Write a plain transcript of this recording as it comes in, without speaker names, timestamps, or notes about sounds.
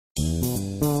I'm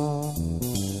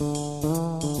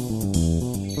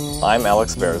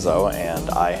Alex Berezow, and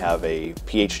I have a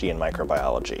Ph.D. in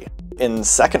microbiology. In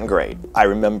second grade, I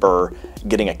remember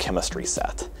getting a chemistry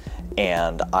set,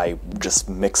 and I just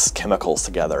mixed chemicals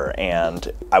together,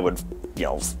 and I would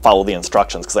follow the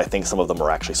instructions because I think some of them were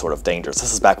actually sort of dangerous.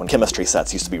 This is back when chemistry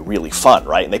sets used to be really fun,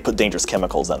 right? And they put dangerous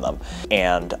chemicals in them.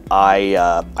 And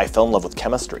I fell in love with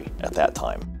chemistry at that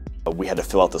time. We had to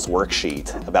fill out this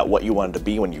worksheet about what you wanted to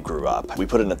be when you grew up. We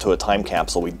put it into a time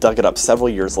capsule. We dug it up several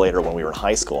years later when we were in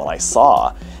high school, and I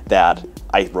saw that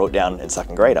I wrote down in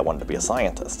second grade I wanted to be a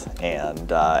scientist.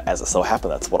 And as it so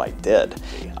happened, that's what I did.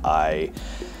 I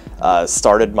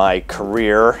started my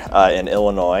career in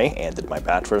Illinois and did my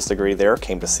bachelor's degree there,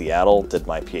 came to Seattle, did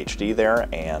my PhD there,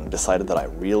 and decided that I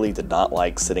really did not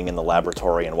like sitting in the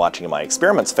laboratory and watching my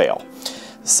experiments fail.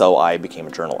 So I became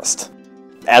a journalist.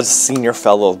 As senior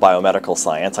fellow of biomedical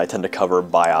science, I tend to cover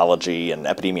biology and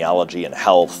epidemiology and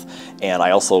health, and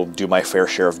I also do my fair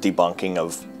share of debunking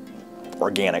of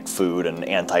organic food and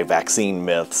anti-vaccine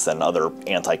myths and other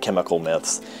anti-chemical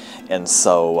myths. And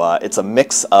so it's a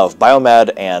mix of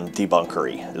biomed and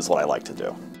debunkery is what I like to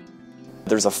do.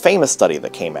 There's a famous study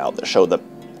that came out that showed that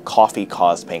coffee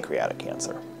caused pancreatic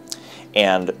cancer.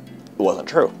 And it wasn't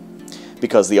true,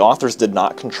 because the authors did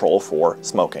not control for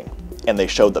smoking. And they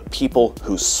showed that people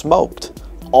who smoked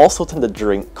also tended to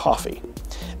drink coffee.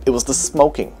 It was the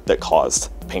smoking that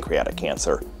caused pancreatic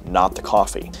cancer, not the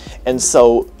coffee. And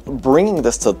so bringing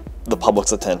this to the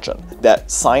public's attention,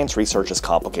 that science research is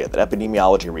complicated, that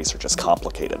epidemiology research is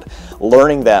complicated,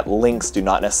 learning that links do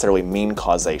not necessarily mean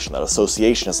causation, that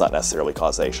association is not necessarily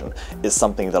causation, is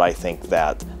something that I think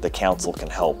that the council can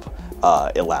help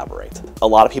elaborate. A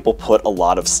lot of people put a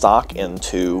lot of stock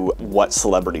into what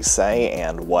celebrities say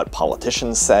and what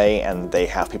politicians say, and they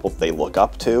have people that they look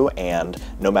up to, and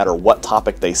no matter what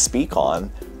topic they speak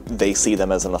on, they see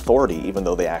them as an authority, even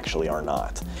though they actually are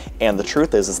not. And the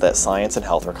truth is that science and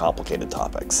health are complicated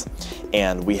topics,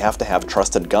 and we have to have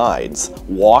trusted guides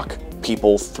walk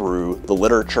people through the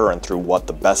literature and through what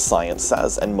the best science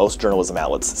says, and most journalism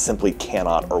outlets simply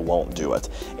cannot or won't do it.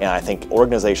 And I think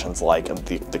organizations like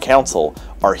the Council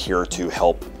are here to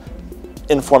help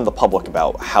inform the public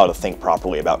about how to think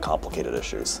properly about complicated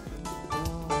issues.